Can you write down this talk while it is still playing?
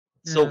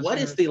So Yes, what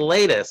is yes. the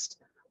latest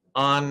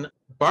on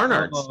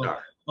Barnard Oh,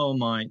 Star? oh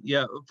my.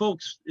 Yeah,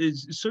 folks,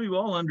 so you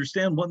all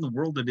understand what in the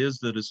world it is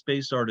that a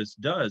space artist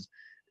does.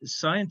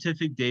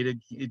 Scientific data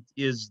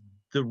is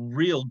the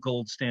real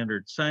gold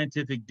standard,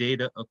 scientific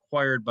data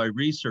acquired by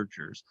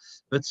researchers.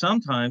 But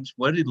sometimes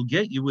what it'll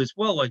get you is,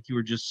 well, like you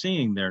were just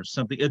seeing there,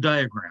 something, a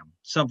diagram,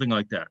 something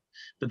like that.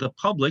 But the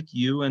public,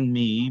 you and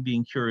me,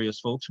 being curious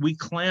folks, we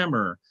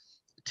clamor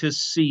to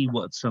see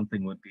what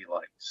something would be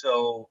like.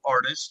 So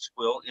artists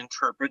will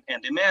interpret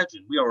and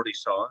imagine. We already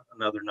saw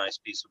another nice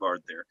piece of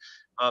art there.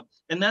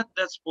 And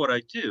that's what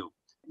I do.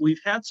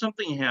 We've had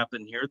something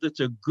happen here that's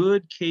a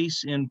good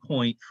case in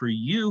point for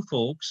you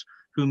folks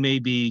who may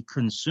be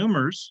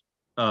consumers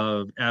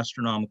of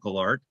astronomical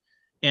art,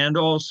 and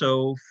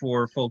also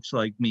for folks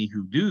like me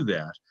who do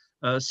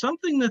that.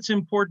 Something that's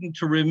important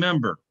to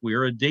remember.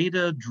 We're a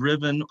data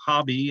driven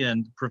hobby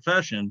and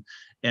profession,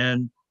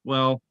 and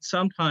well,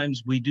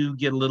 sometimes we do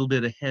get a little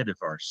bit ahead of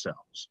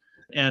ourselves.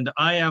 And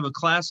I have a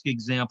classic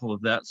example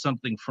of that,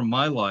 something from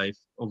my life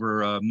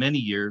over many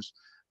years.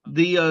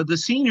 The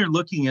scene you're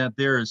looking at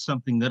there is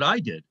something that I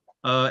did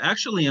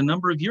actually a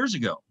number of years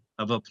ago,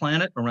 of a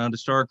planet around a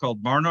star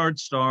called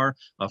Barnards Star,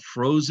 a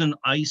frozen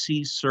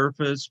icy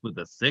surface with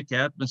a thick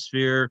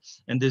atmosphere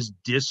and this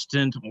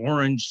distant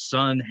orange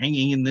sun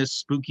hanging in this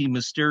spooky,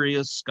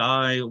 mysterious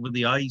sky over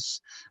the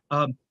ice.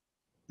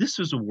 This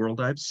is a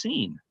world I've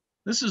seen.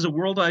 This is a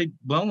world I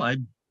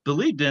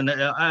believed in.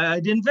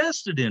 I'd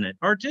invested in it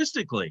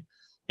artistically.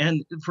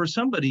 And for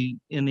somebody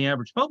in the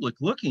average public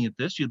looking at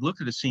this, you'd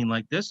look at a scene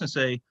like this and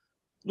say,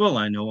 well,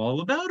 I know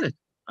all about it.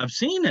 I've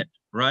seen it,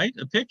 right?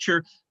 A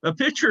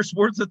picture's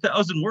worth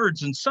 1,000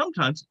 words, and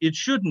sometimes it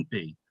shouldn't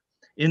be.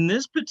 In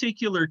this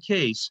particular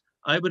case,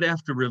 I would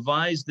have to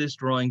revise this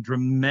drawing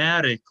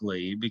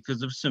dramatically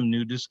because of some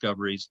new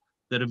discoveries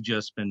that have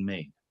just been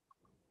made.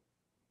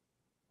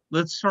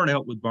 Let's start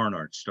out with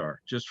Barnard Star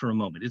just for a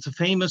moment. It's a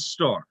famous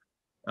star.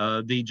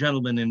 The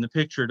gentleman in the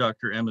picture,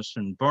 Dr.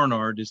 Emerson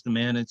Barnard, is the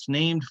man it's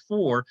named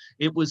for.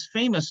 It was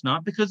famous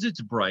not because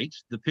it's bright.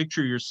 The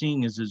picture you're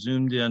seeing is a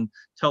zoomed in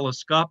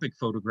telescopic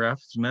photograph.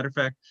 As a matter of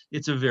fact,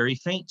 it's a very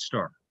faint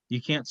star.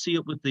 You can't see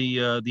it with the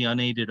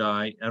unaided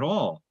eye at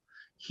all.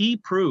 He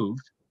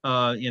proved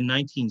in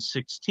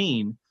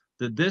 1916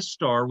 that this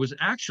star was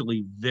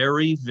actually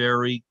very,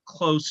 very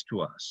close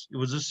to us. It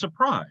was a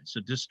surprise,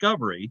 a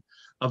discovery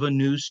of a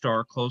new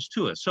star close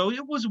to us. So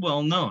it was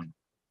well known.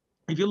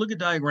 If you look at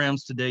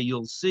diagrams today,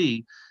 you'll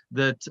see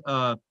that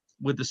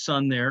with the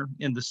sun there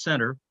in the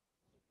center,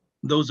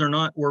 those are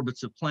not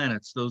orbits of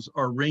planets. Those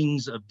are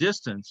rings of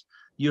distance.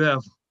 You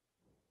have,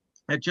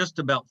 at just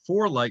about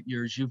 4 light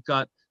years, you've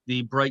got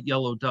the bright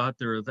yellow dot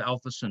there of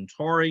Alpha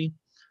Centauri.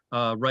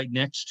 Right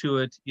next to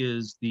it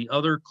is the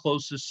other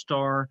closest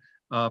star,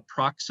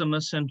 Proxima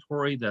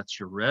Centauri. That's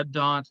your red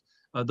dot.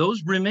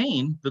 Those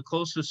remain the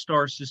closest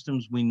star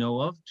systems we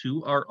know of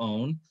to our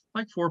own,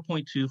 like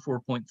 4.2,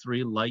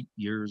 4.3 light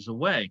years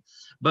away.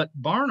 But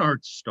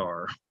Barnard's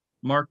star,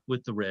 marked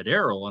with the red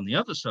arrow on the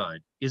other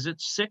side, is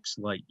at 6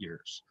 light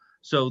years.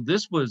 So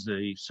this was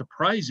a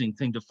surprising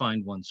thing to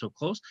find one so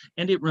close,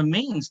 and it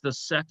remains the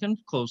second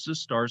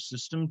closest star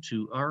system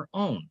to our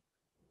own.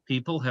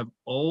 People have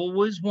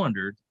always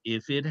wondered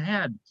if it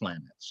had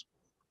planets.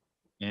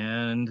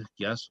 And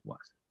guess what?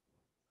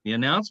 The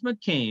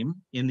announcement came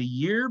in the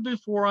year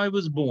before I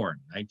was born,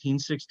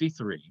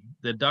 1963,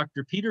 that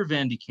Dr. Peter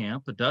van de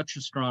Kamp, a Dutch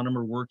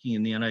astronomer working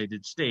in the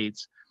United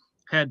States,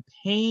 had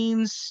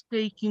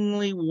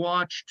painstakingly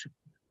watched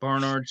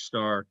Barnard's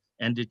star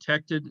and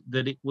detected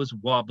that it was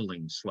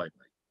wobbling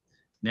slightly.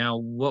 Now,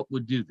 what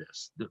would do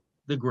this?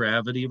 The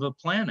gravity of a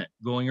planet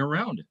going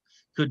around it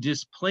could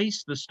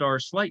displace the star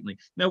slightly.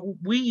 Now,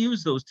 we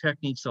use those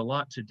techniques a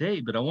lot today,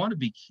 but I want to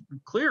be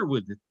clear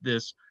with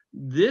this.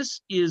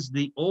 This is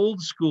the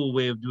old school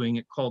way of doing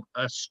it called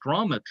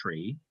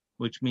astrometry,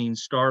 which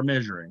means star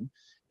measuring.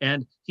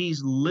 And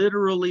he's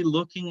literally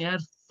looking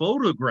at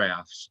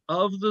photographs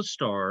of the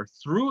star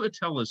through a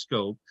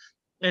telescope.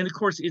 And of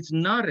course, it's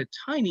not a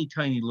tiny,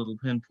 tiny little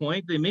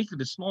pinpoint. They make it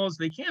as small as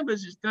they can, but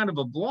it's just kind of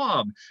a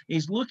blob.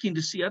 He's looking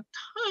to see a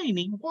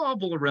tiny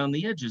wobble around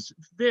the edges.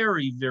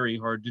 Very, very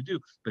hard to do.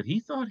 But he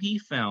thought he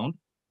found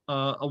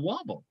a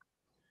wobble.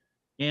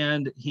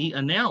 And he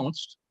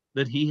announced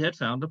that he had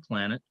found a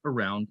planet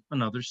around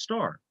another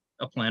star,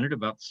 a planet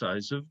about the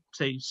size of,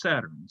 say,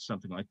 Saturn,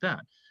 something like that.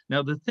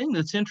 Now, the thing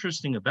that's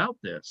interesting about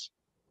this,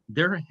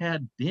 there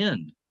had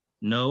been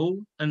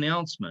no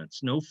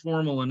announcements, no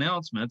formal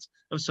announcements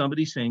of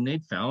somebody saying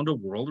they'd found a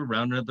world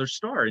around another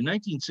star. In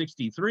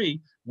 1963,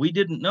 we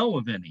didn't know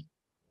of any.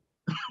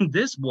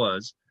 This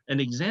was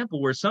an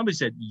example where somebody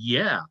said,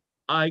 yeah,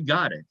 I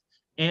got it.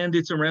 And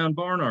it's around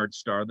Barnard's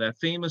star, that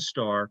famous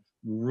star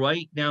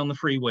right down the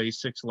freeway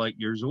 6 light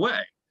years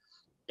away.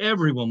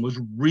 Everyone was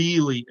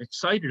really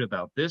excited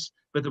about this,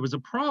 but there was a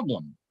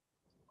problem.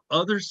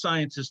 Other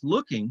scientists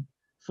looking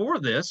for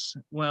this,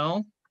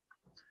 well,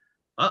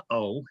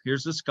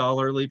 here's a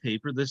scholarly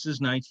paper. This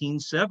is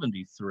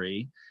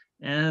 1973,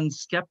 and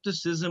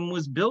skepticism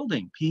was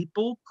building.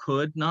 People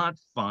could not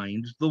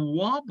find the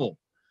wobble.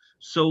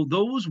 So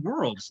those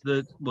worlds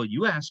that, well,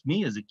 you asked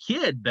me as a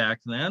kid back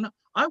then,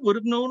 I would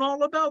have known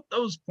all about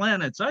those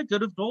planets. I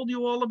could have told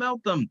you all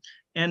about them.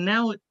 And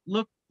now it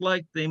looked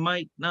like they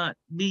might not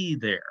be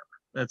there.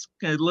 That's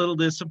a little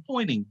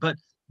disappointing, but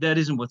that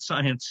isn't what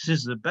science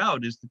is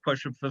about, is the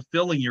question of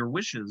fulfilling your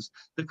wishes.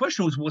 The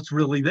question was what's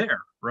really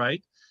there,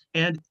 right?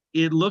 And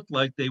it looked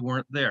like they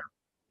weren't there.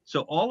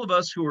 So all of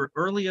us who were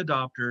early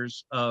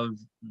adopters of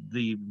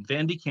the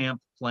Van de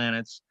Kamp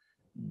planets,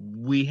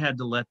 we had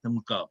to let them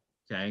go.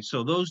 Okay,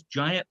 so those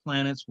giant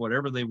planets,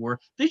 whatever they were,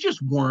 they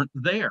just weren't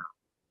there.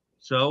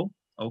 So,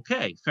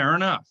 okay, fair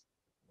enough.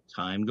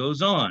 Time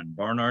goes on.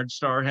 Barnards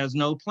Star has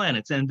no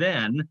planets. And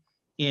then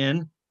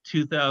in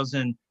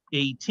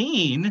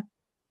 2018,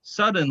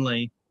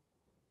 suddenly,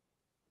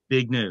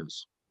 big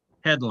news.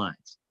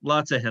 Headlines,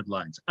 lots of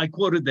headlines. I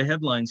quoted the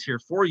headlines here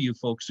for you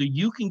folks so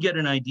you can get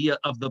an idea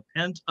of the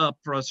pent-up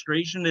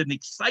frustration and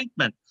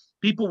excitement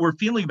people were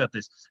feeling about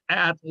this.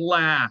 At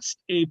last,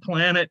 a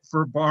planet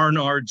for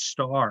Barnards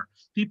Star.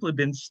 People have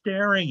been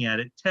staring at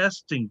it,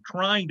 testing,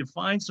 trying to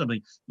find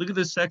something. Look at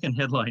the second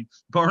headline.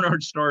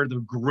 Barnards Star,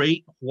 the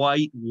great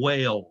white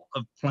whale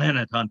of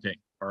planet hunting.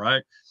 All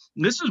right.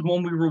 This is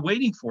one we were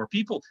waiting for.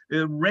 People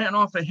ran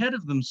off ahead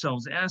of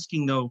themselves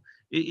asking, though,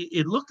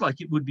 it looked like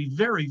it would be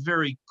very,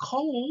 very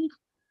cold,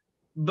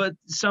 but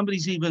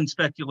somebody's even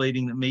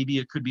speculating that maybe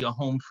it could be a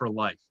home for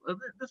life.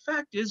 The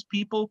fact is,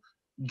 people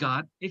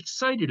got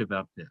excited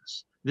about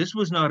this. This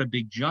was not a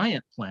big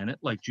giant planet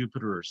like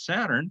Jupiter or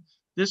Saturn.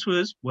 This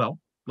was, well,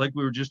 like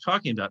we were just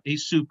talking about, a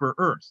super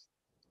Earth,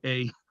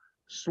 a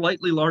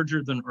slightly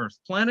larger than Earth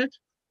planet.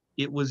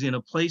 It was in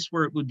a place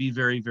where it would be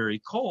very,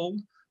 very cold,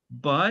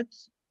 but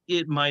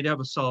it might have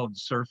a solid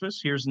surface.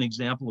 Here's an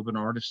example of an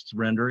artist's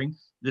rendering.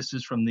 This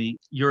is from the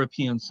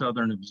European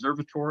Southern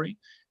Observatory,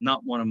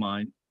 not one of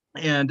mine.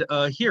 And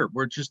here,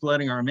 we're just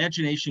letting our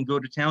imagination go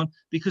to town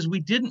because we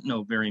didn't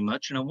know very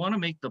much. And I want to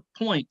make the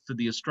point for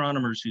the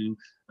astronomers who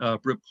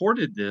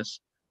reported this.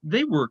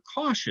 They were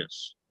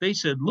cautious. They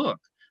said, look,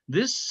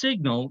 this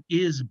signal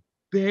is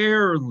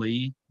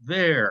barely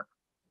there.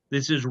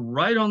 This is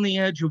right on the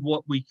edge of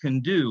what we can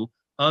do.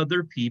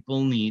 Other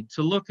people need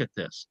to look at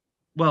this.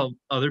 Well,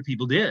 other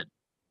people did.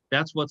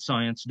 That's what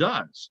science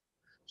does.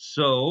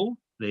 So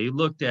they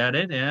looked at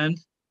it and,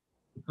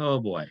 oh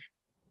boy,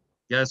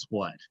 guess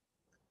what?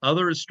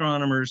 Other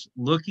astronomers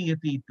looking at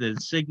the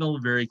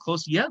signal very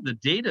close. Yeah, the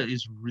data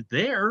is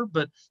there,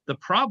 but the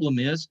problem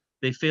is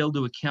they failed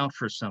to account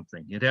for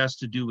something. It has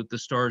to do with the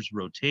star's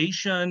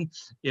rotation.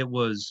 It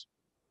was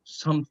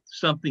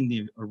something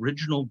the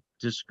original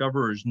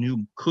discoverers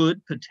knew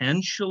could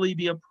potentially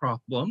be a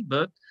problem,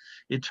 but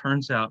it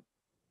turns out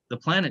the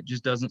planet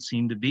just doesn't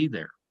seem to be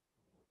there.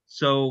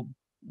 So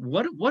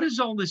what does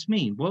all this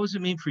mean? What does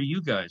it mean for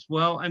you guys?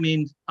 Well, I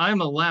mean,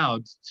 I'm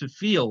allowed to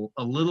feel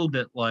a little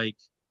bit like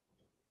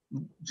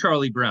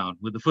Charlie Brown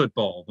with the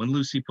football when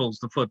Lucy pulls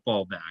the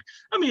football back.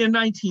 I mean, in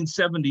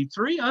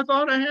 1973, I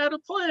thought I had a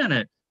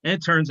planet, and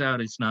it turns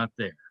out it's not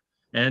there.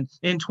 And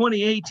in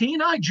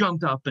 2018, I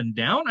jumped up and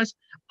down. I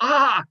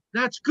said,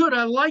 that's good.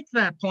 I like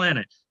that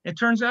planet. It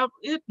turns out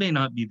it may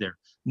not be there.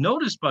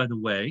 Notice, by the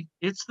way,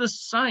 it's the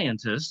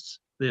scientists,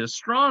 the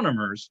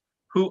astronomers,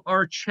 who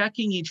are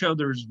checking each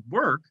other's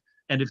work.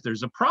 And if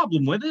there's a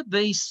problem with it,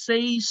 they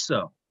say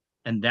so.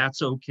 And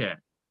that's okay.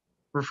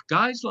 For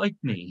guys like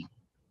me,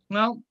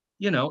 well,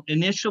 you know,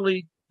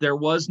 initially there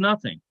was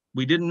nothing.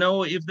 We didn't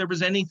know if there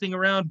was anything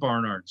around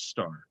Barnard's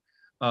Star.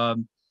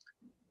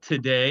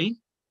 Today,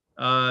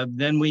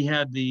 then we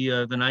had the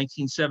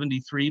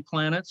 1973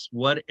 planets.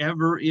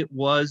 Whatever it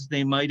was,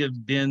 they might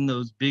have been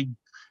those big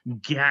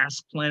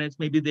gas planets.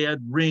 Maybe they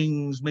had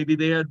rings. Maybe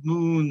they had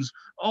moons.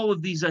 All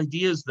of these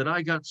ideas that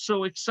I got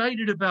so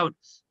excited about.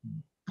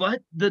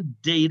 But the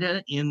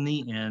data in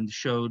the end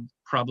showed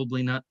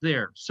probably not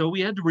there. So we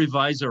had to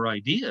revise our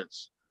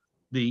ideas,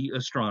 the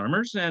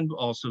astronomers and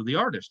also the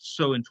artists.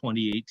 So in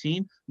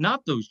 2018,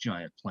 not those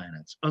giant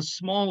planets, a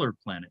smaller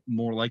planet,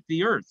 more like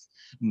the Earth,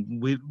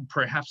 with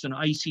perhaps an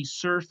icy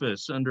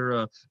surface under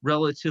a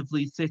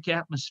relatively thick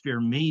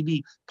atmosphere,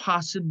 maybe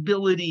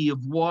possibility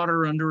of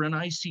water under an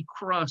icy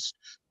crust.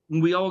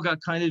 And we all got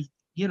kind of,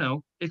 you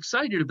know,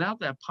 excited about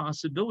that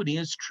possibility.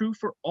 And it's true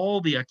for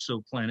all the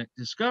exoplanet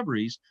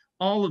discoveries.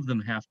 All of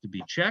them have to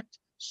be checked.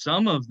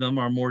 Some of them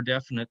are more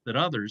definite than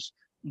others.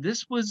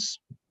 This was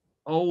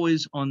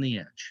always on the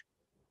edge.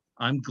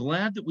 I'm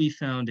glad that we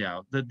found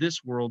out that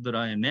this world that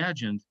I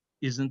imagined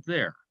isn't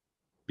there,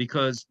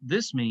 because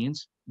this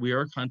means we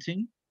are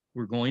hunting.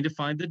 We're going to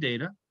find the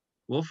data.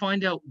 We'll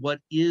find out what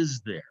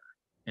is there.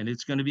 And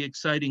it's going to be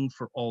exciting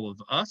for all of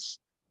us,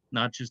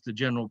 not just the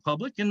general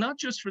public and not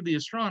just for the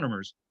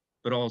astronomers,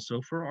 but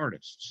also for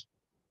artists.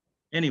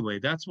 Anyway,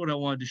 that's what I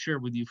wanted to share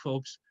with you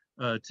folks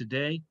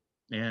today.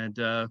 And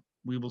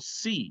we will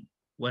see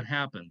what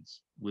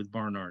happens with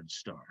Barnards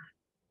Star.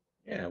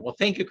 Yeah, well,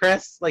 thank you,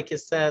 Chris. Like you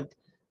said,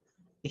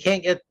 you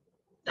can't get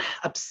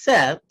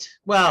upset.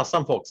 Well,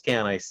 some folks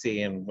can, I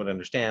see, and would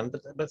understand,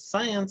 but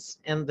science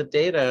and the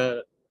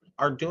data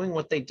are doing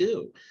what they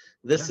do.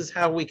 This is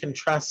how we can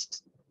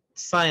trust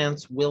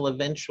science will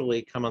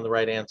eventually come on the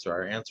right answer.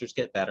 Our answers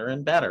get better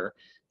and better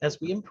as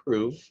we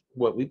improve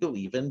what we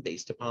believe in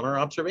based upon our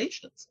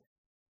observations.